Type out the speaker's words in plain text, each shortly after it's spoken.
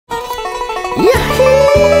Hey,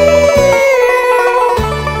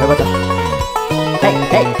 what's up? Hey,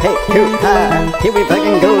 here we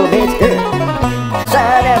fucking go, bitch.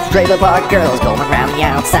 Side out trailer park girls going around the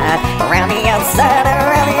outside, around the outside,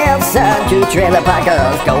 around the outside. Two trailer park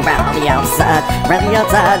girls go round the outside, around the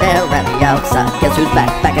outside, around the outside. Guess who's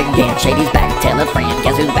back, back again? Shady's back, tell a friend.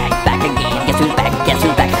 Guess who's back, back again? Guess who's back, guess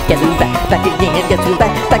who's back, guess who's back, back again? Guess who's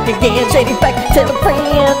back, back again? Shady's back, tell a friend.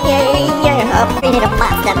 Yeah, I'm feeding a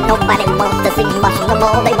monster nobody wants to see much no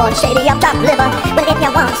more. They want Shady up top liver. Well, if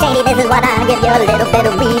you want Shady, this is what I give you. A little bit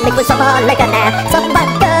of weed mixed with some hard liquor now. Some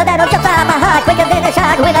vodka that'll jump out my heart quicker than a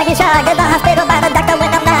shark. When I get shot at the hospital by the doctor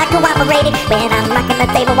when I'm not cooperating, when I'm rocking the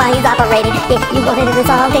table while he's operating. If you wanted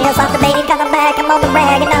this all dance off the mating, cause I'm back, I'm on the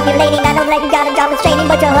rag and I'm your lady. I know that you got a job that's trading,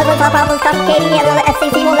 but your husband's all problems complicating. Yeah, the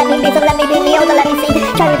FCC won't let me be, so let me be me, oh, so let me see.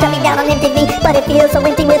 Try to shut me down on MTV, but it feels so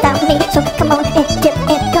empty without me. So come on and dip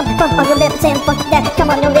and come from on your lips and fuck that.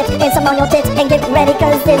 Come on your lips and some on your tits and get ready,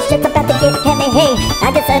 cause this shit's about to get heavy. Hey,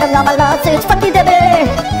 I just settled all my lawsuits, fuck you, Debbie.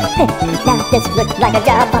 Hey, now this looks like a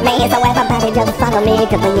job for me, so everybody just follow me,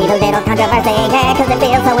 cause we need a little controversy, yeah, cause it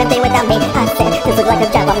feels so empty without me. I said this looks like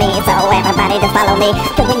a job for me, so everybody just follow me,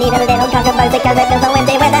 cause we need a little controversy, cause it feels so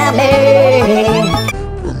empty without me.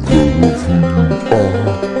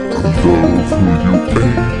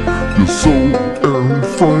 You're so and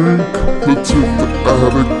frank. Let's hit the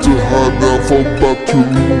attic to hide now for about 2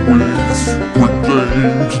 weeks. With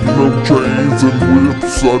James, no chains and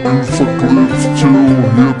whips. I do for clips, 2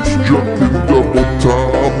 hips, jumping double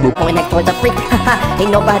time. Going next door's a freak, haha,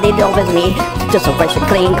 ain't nobody over me. Just so fresh and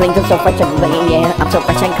clean, clean, just so fresh and clean, yeah. I'm so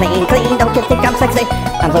fresh and clean, clean, don't you think I'm sexy?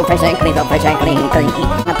 I'm so fresh and clean, so fresh and clean, clean.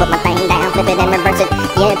 I put my thing down, flip it and reverse it.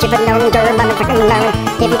 Yeah, chip it on, dirt, motherfucking learn.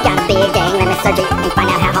 If you got a big game, let me search it and find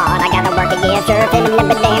out how hard I gotta work it. Yeah, sure, feeling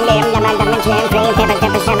never damn, champagne,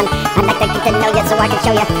 temper, shaman. I'd like to get to know you so I can show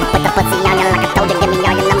you. Put the pussy on you like I told you, give me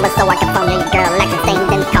all your numbers so I can phone you. Girl, like a thing,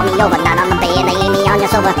 then call me over. Not on the bed, lay me on your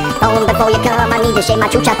sofa. Phone before you come, I need to shave my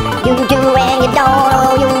chucha. You do and you don't,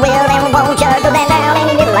 oh you will and won't you. Go down and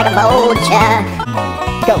you live like a vulture.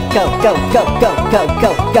 Go, go, go, go, go, go,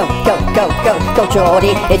 go, go, go, go, go, go,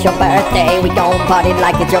 shorty, it's your birthday. We gon' party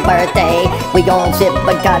like it's your birthday. We gon' sip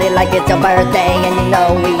Bacardi like it's your birthday. And you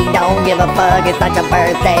know we don't give a fuck, it's not your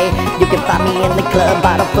birthday. You can find me in the club,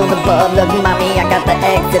 bottle full of bub. Look, mommy, I got the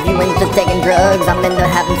X if you into taking drugs. I'm into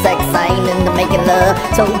having sex, I ain't into making love.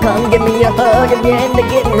 So come give me a hug if you're into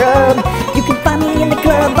getting rubbed. You can find me in the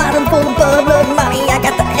club, bottle full of bub. Look, mommy, I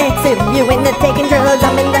got the X if you into taking drugs.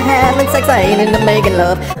 I'm into having sex, I ain't into making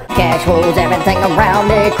love. Cash rules everything around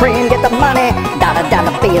me, cream, get the money. Dollar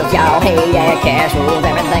bills, y'all, hey yeah. Cash rules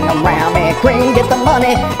everything around me, cream, get the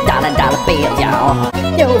money. Dollar bills, y'all.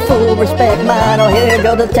 Yo, fool, respect mine, oh here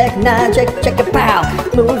go the Tech 9, check your pow.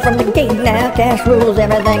 Move from the gate now, cash rules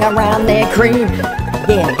everything around me, cream.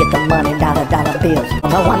 Yeah, get the money, dollar bills.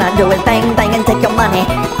 All I wanna do is bang, bang and take your money.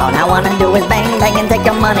 All I wanna do is bang, bang and take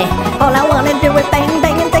your money. All I wanna do is bang,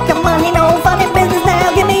 bang and take your money. No funny business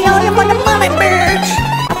now, give me all your fucking money, bitch.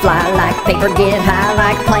 Fly like paper, get high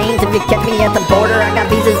like planes. If you catch me at the border, I got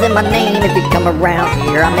visas in my name. If you come around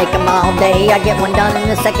here, I make them all day. I get one done in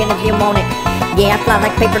a second if you want it. Yeah, I fly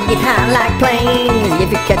like paper, get high like planes. If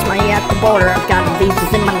you catch me at the border, I've got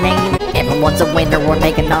visas in my name. Everyone's a winner, we're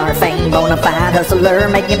making our fame. Bonafide hustler,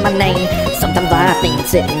 making my name. Sometimes I think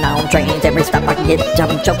sitting on trains. Every stop I get,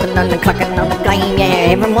 I'm choking on the clocking on the claim.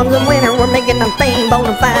 Yeah, everyone's a winner, we're making our fame.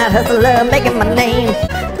 Bonafide hustler, making my name.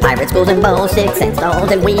 Pirate schools and bows, sticks and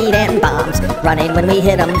stones and weed and bombs. Running when we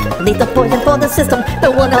hit them, lethal poison for the system. The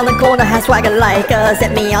one on the corner has swagger like us.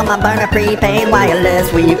 Hit me on my burner prepaid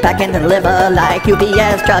wireless. We pack and deliver like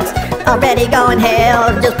UPS trucks. Already going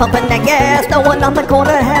hell, just pumping that gas. No one on the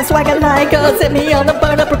corner has swagger like us. Hit me on the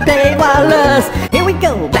burner prepaid wireless. Here we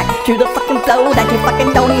go, back to the fucking flow that you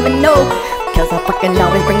fucking don't even know. Cause I fucking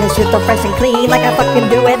always bring this shit so fresh and clean, like I fucking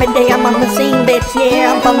do every day. I'm on the scene, bitch,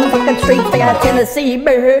 yeah, I'm from the fucking streets, straight out Tennessee,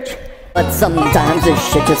 bitch. But sometimes this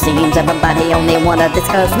shit just seems everybody only wanna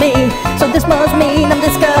discuss me. So this must mean I'm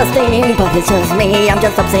disgusting, but it's just me, I'm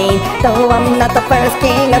just obscene. Though I'm not the first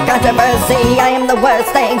king of controversy, I am the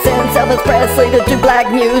worst thing since Elvis Presley to do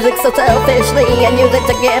black music so selfishly and use it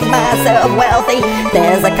to get myself wealthy.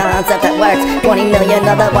 There's a concept that works, 20 million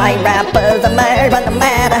other white rappers emerge, but no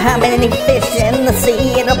matter how many fish in the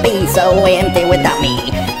sea, it'll be so empty without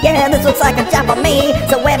me. Yeah, this looks like a job for me,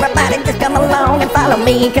 so everybody just come along and follow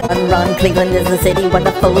me. Run, Cleveland is the city where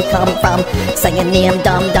the fools come from, saying them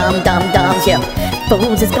dumb, dumb, dumb, dumbs, yeah.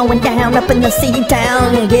 Fools is going down up in the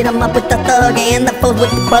C-town. Get 'em up with the thug and the fools with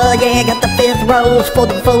the bug. Yeah, got the fifth rose for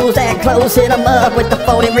the fools that close. Hit 'em up with the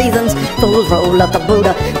 40 reasons. Fools roll up the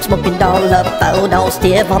Buddha, smoking doll up, don't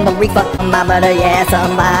stiff on the reefer. My murder, yeah,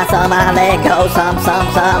 some I let go. Some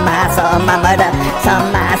I murder.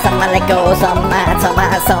 Some I let go.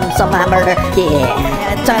 Some I murder.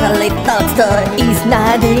 Yeah, trying to lead thugs to East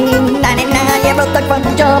 1999. Yeah, broke the front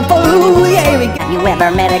jump. Ooh, yeah, we got. You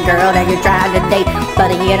ever met a girl that you tried to date,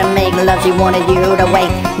 but a year to make love, she wanted you to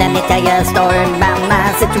wait? Let me tell you a story about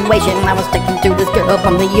my situation. I was sticking to this girl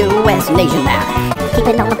from the U.S. nation now. Keep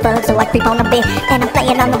it on the bug, so I creep on the bed, and I'm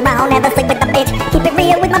playing on the round, never sleep with the bitch. Keep it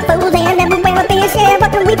real with my fools, and everywhere I bitch. Yeah,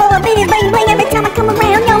 what can we for a bitch? Bling bling every time I come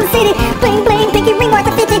around your city. Bling bling, pinky ring worth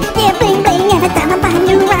a 50. Yeah, bling bling every time I buy a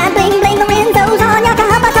new ride. Bling bling, Lorenzo's on your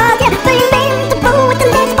car, yeah. Bling bling, the fool with the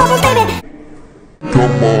legs bubbles, baby.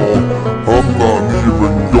 Come on, I'm not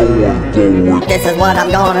even going for it. This is what I'm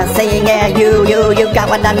gonna say, yeah, you got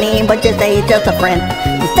what I need, but you say he's just a friend.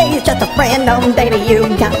 You say he's just a friend, oh baby, you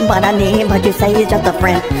got what I need, but you say he's just a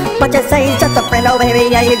friend. But you say he's just a friend, oh baby,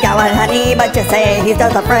 yeah, you got what I need, but you say he's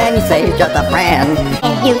just a friend, you say he's just a friend.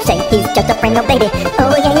 And you say he's just a friend, oh baby,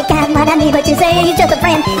 oh yeah, you got what I need, but you say he's just a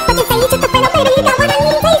friend. But you say he's just a friend, oh baby, you got